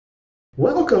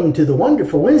Welcome to the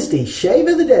Wonderful Wednesday Shave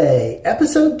of the Day,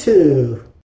 Episode 2.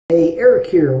 Hey, Eric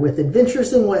here with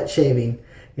Adventures in Wet Shaving.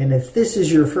 And if this is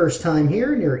your first time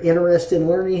here and you're interested in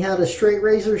learning how to straight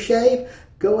razor shave,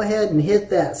 go ahead and hit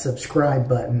that subscribe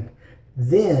button.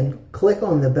 Then click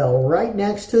on the bell right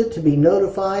next to it to be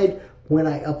notified when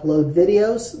I upload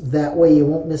videos. That way you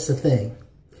won't miss a thing.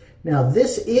 Now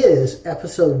this is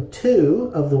Episode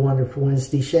 2 of the Wonderful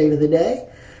Wednesday Shave of the Day,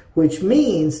 which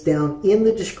means down in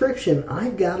the description,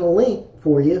 I've got a link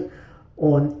for you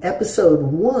on Episode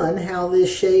 1, how this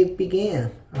shave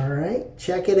began. All right,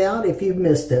 check it out if you've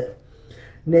missed it.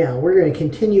 Now, we're going to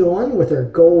continue on with our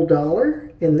gold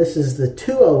dollar, and this is the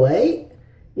 208.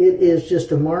 It is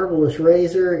just a marvelous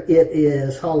razor. It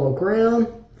is hollow ground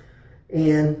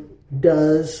and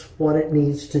does what it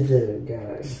needs to do,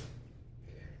 guys.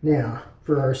 Now,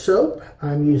 for our soap,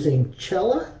 I'm using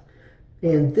Cella.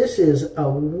 And this is a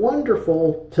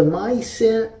wonderful, to my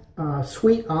scent,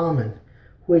 sweet almond,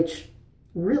 which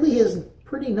really is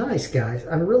pretty nice, guys.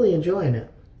 I'm really enjoying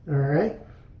it. All right.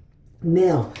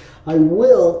 Now, I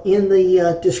will, in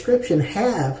the description,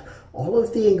 have all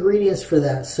of the ingredients for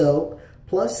that soap,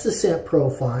 plus the scent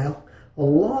profile,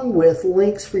 along with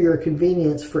links for your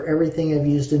convenience for everything I've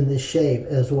used in this shave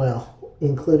as well,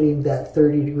 including that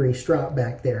 30-degree strop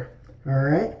back there. All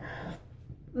right.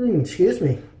 Excuse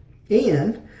me.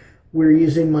 And we're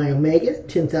using my Omega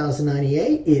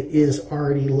 10098. It is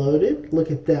already loaded.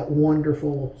 Look at that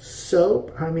wonderful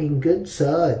soap. I mean, good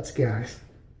suds, guys.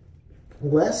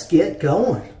 Let's get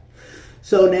going.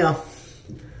 So now,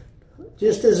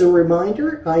 just as a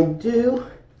reminder, I do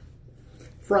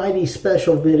Friday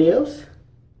special videos.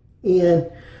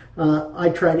 And I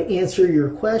try to answer your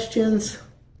questions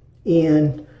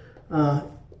and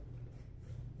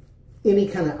any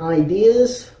kind of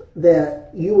ideas that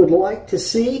you would like to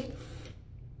see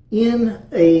in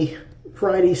a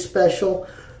Friday special.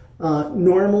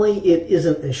 Normally it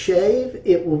isn't a shave,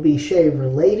 it will be shave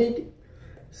related.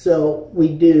 So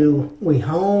we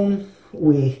hone,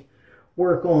 we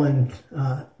work on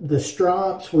the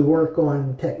strops, we work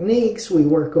on techniques, we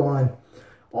work on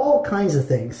all kinds of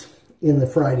things in the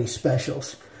Friday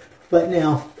specials. But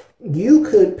now you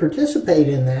could participate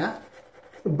in that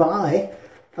by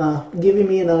giving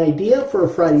me an idea for a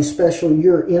Friday special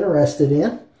you're interested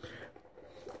in,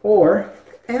 or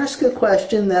ask a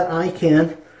question that I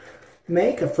can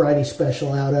make a Friday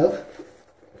special out of.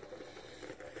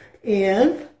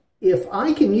 And if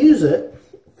I can use it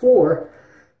for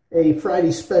a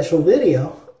Friday special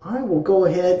video, I will go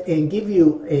ahead and give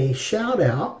you a shout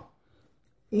out.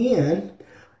 And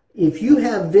if you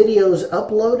have videos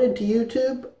uploaded to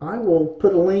YouTube, I will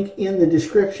put a link in the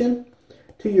description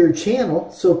to your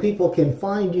channel so people can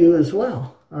find you as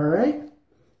well. All right.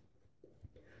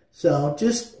 So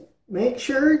just make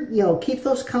sure, keep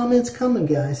those comments coming,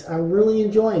 guys. I'm really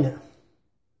enjoying it.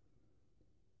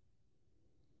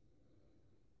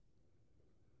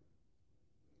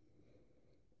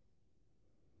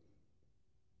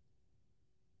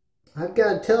 I've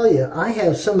got to tell you, I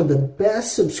have some of the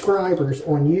best subscribers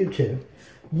on YouTube.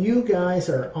 You guys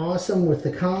are awesome with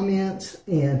the comments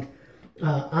and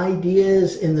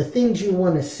ideas and the things you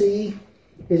want to see.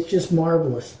 It's just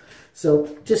marvelous.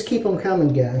 So just keep them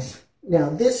coming, guys. Now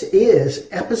this is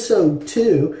Episode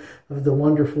 2 of the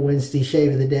Wonderful Wednesday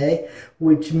Shave of the Day,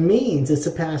 which means it's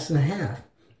a pass and a half.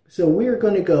 So we're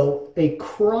going to go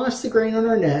across the grain on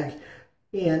our neck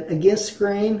and against the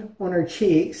grain on our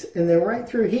cheeks, and then right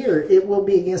through here it will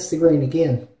be against the grain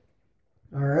again.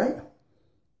 All right.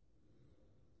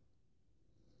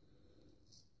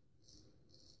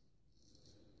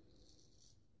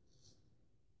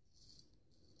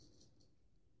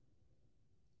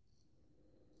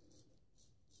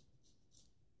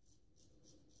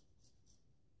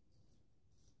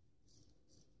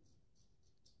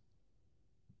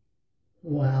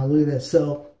 Wow, look at that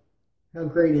soap. How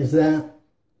great is that?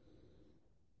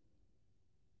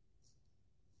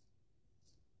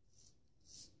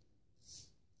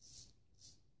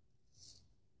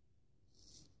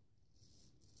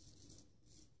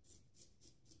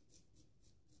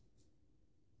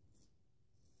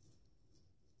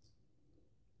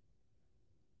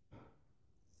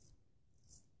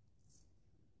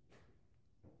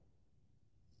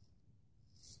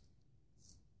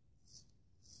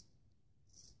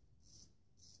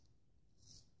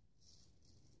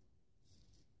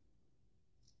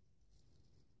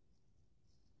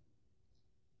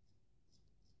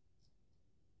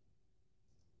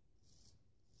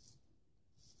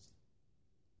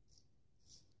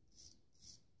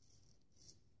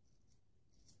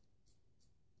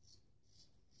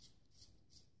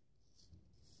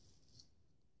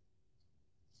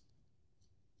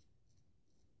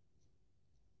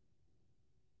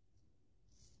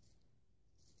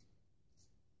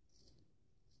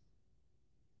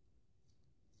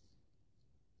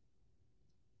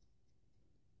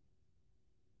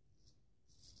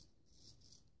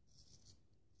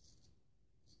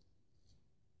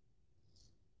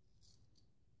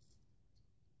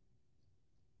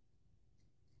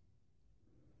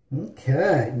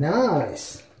 Okay,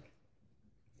 nice.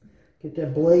 Get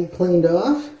that blade cleaned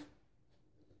off.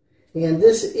 And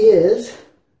this is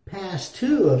pass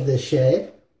 2 of this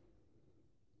shave.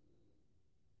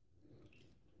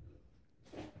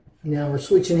 Now we're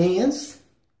switching hands.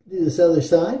 Do this other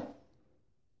side.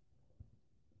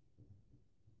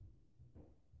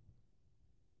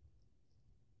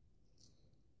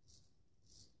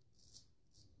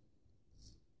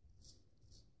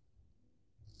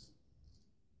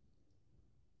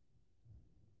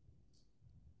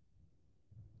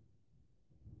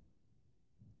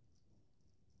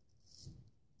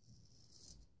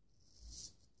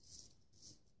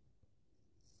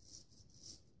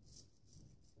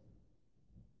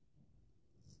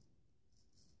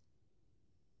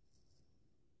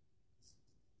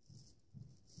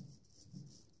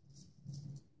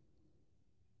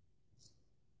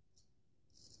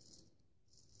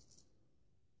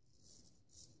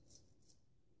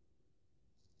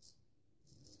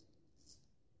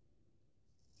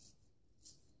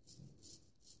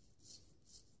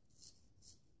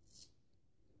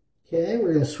 Okay,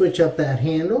 we're going to switch up that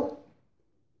handle.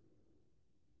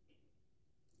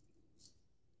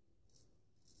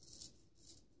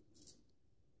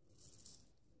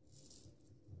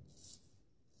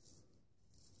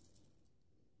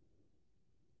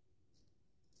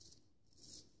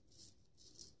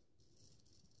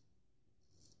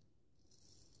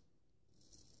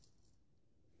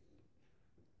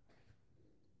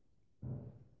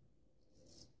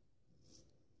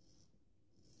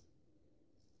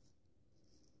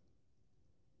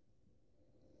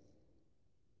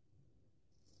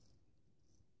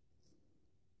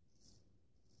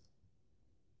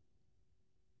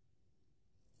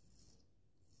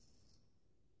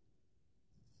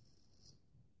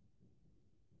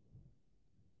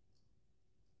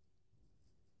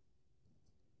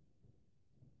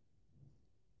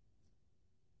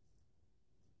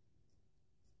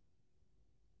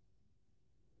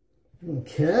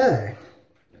 Okay,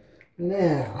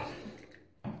 now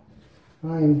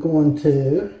I'm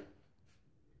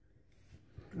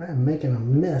making a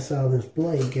mess out of this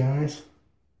blade, guys.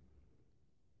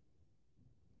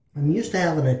 I'm used to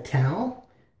having a towel,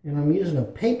 and I'm using a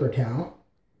paper towel.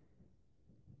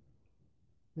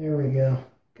 There we go,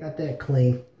 got that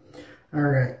clean. All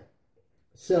right,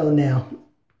 so now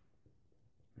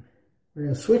we're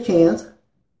going to switch hands.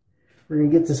 We're going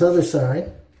to get this other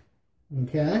side,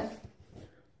 okay?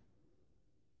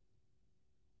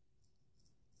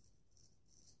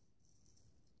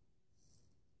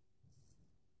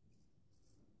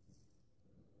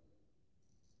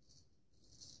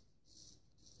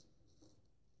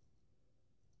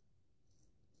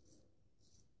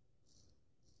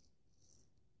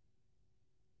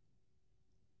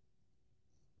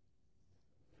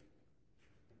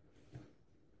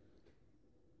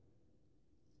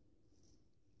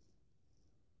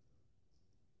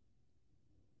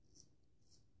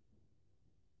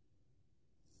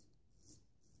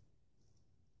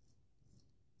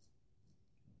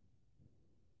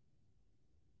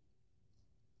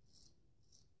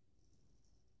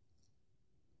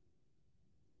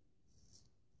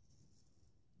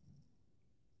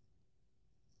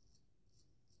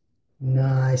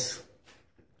 Nice.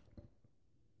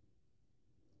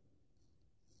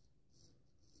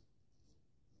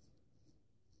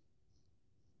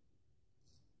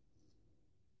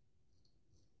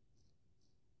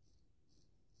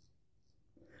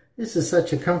 This is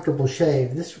such a comfortable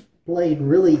shave. This blade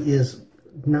really is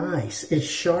nice. It's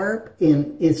sharp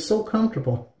and it's so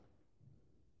comfortable.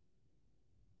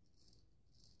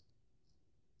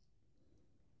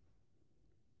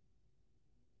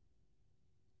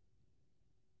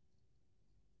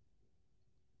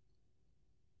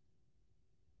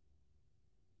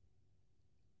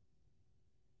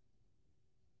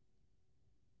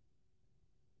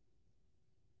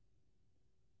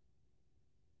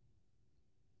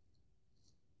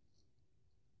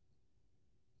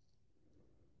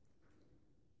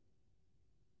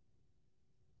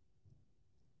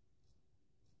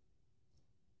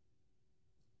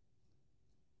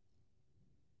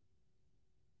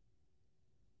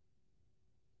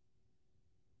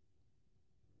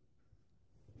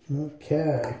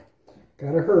 Okay,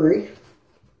 gotta hurry.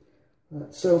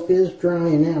 That soap is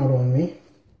drying out on me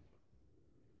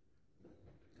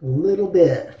a little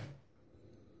bit.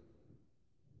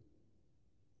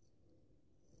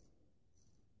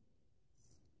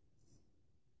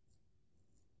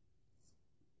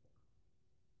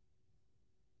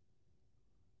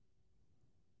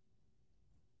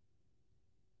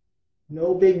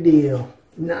 No big deal.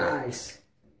 Nice.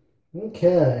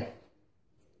 Okay.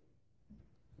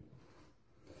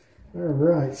 All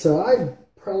right, so I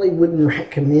probably wouldn't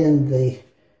recommend the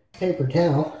paper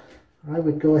towel. I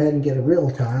would go ahead and get a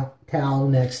real towel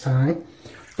next time,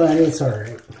 but it's all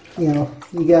right. You know,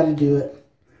 you got to do it.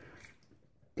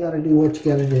 Got to do what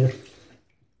you got to do.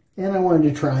 And I wanted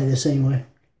to try this anyway.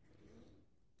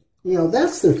 You know,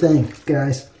 that's the thing,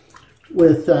 guys,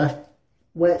 with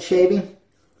wet shaving.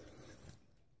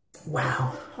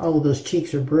 Wow, all of those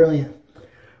cheeks are brilliant.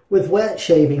 With wet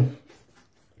shaving,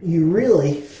 you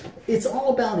really, it's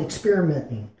all about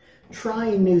experimenting,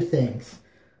 trying new things.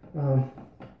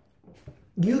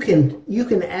 You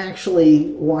can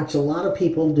actually watch a lot of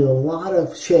people do a lot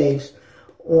of shaves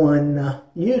on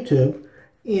YouTube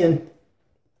and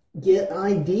get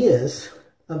ideas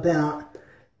about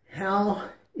how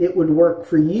it would work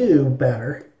for you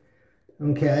better,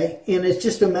 okay? And it's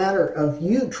just a matter of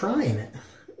you trying it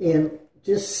and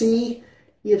just see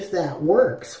if that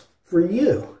works for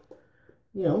you.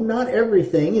 You know, not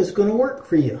everything is going to work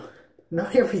for you.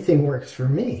 Not everything works for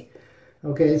me.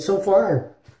 Okay, so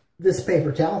far, this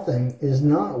paper towel thing is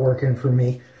not working for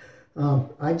me.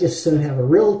 I just soon have a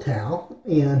real towel,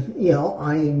 and, you know,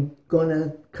 I'm going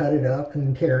to cut it up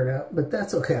and tear it up, but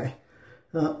that's okay.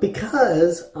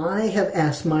 Because I have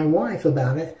asked my wife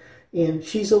about it, and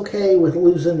she's okay with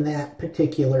losing that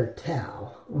particular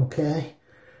towel, okay?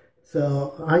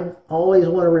 So I always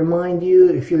want to remind you,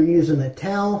 if you're using a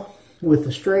towel with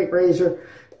a straight razor,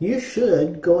 you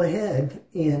should go ahead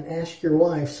and ask your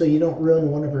wife so you don't ruin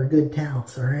one of her good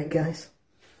towels. All right, guys?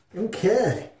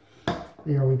 Okay.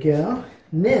 There we go.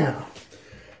 Now,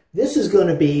 this is going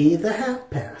to be the half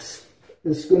pass.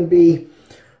 This is going to be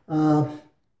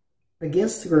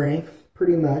against the grain,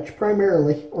 pretty much,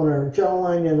 primarily on our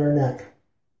jawline and our neck.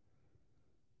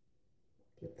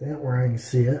 Get that where I can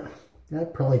see it.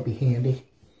 That'd probably be handy.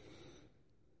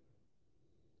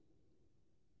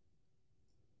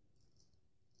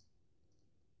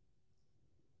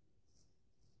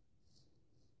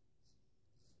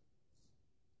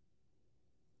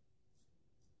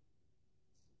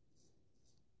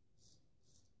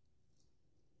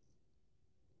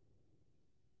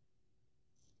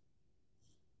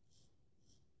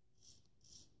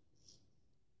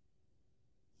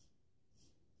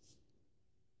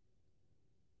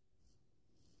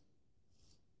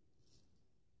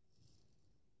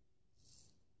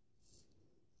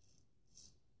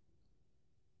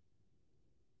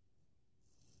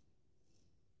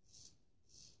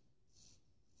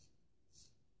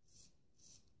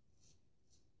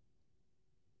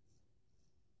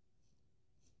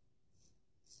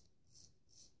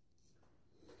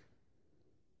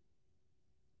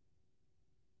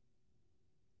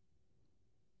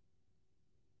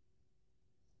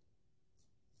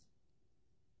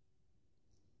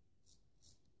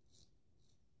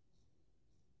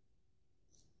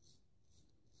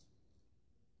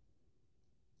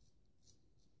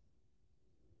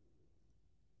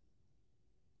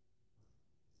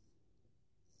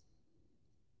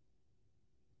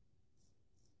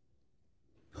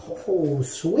 Oh,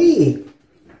 sweet.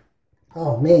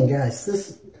 Oh, man, guys, this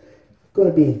is going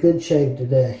to be a good shave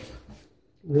today.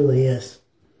 It really is.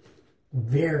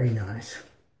 Very nice.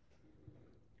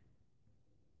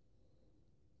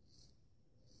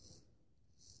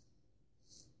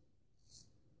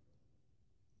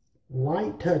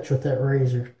 Light touch with that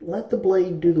razor. Let the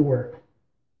blade do the work.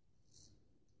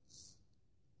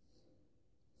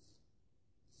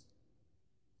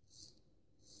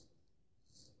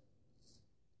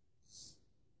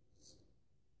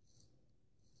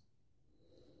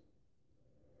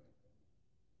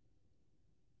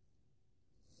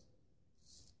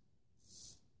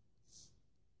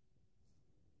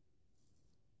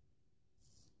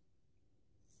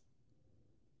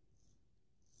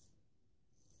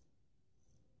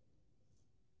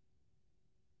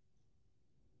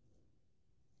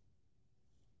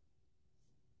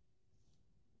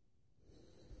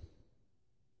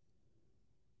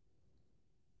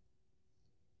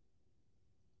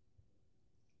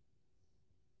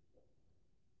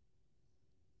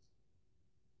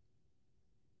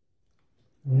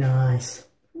 Nice.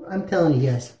 I'm telling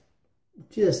you guys,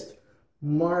 just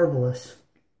marvelous.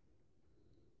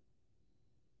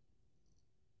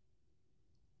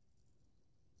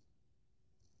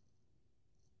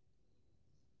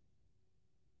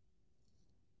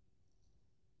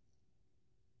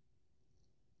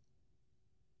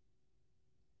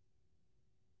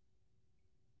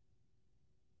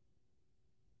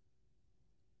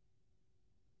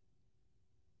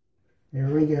 There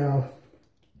we go.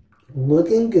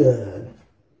 Looking good.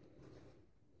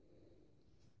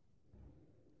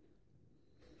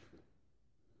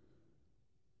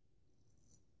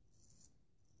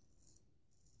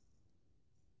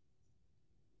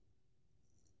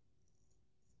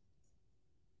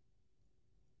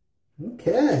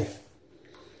 Okay.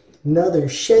 Another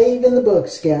shave in the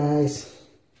books, guys.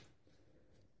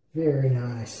 Very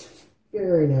nice.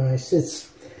 Very nice.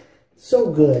 It's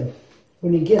so good.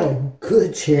 When you get a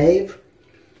good shave,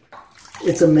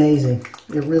 it's amazing.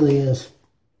 It really is.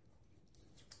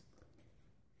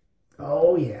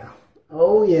 Oh, yeah.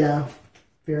 Oh, yeah.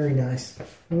 Very nice.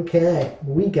 Okay.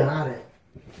 We got it.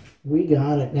 We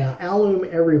got it. Now, alum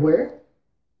everywhere.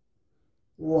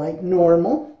 Like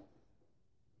normal.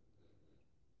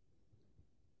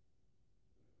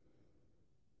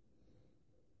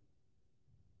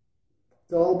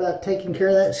 It's all about taking care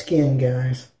of that skin,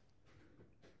 guys.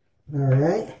 All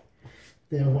right.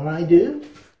 Then what I do,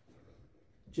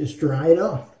 just dry it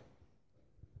off.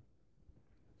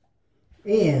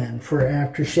 And for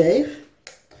aftershave,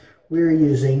 we're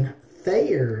using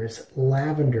Thayers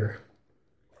Lavender.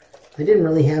 I didn't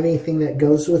really have anything that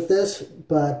goes with this,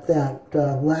 but that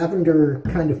lavender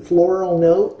kind of floral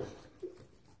note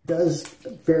does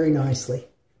very nicely.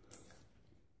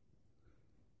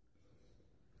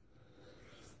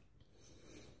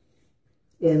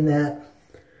 And that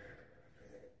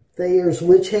Thayers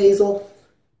Witch Hazel,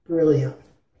 brilliant.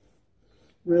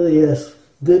 Really is.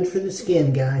 Good for the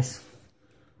skin, guys.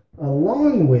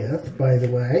 Along with, by the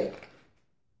way,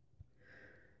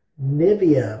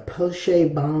 Nivea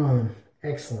Post-Shave Balm.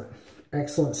 Excellent.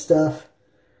 Excellent stuff.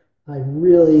 I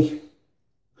really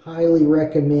highly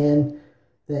recommend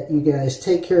that you guys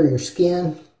take care of your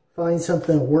skin. Find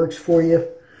something that works for you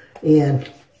and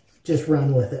just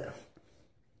run with it.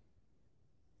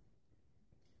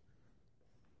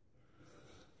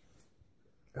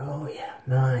 Oh, yeah.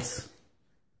 Nice.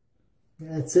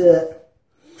 That's it.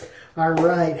 All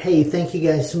right. Hey, thank you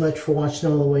guys so much for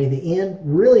watching all the way to the end.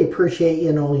 Really appreciate you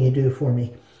and all you do for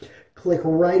me. Click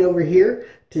right over here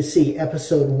to see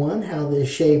episode 1, how this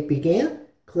shave began.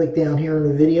 Click down here on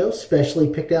the video,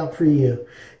 specially picked out for you.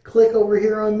 Click over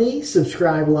here on me,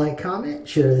 subscribe, like, comment,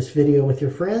 share this video with your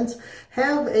friends.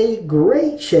 Have a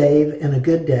great shave and a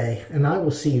good day. And I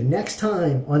will see you next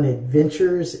time on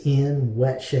Adventures in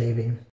Wet Shaving.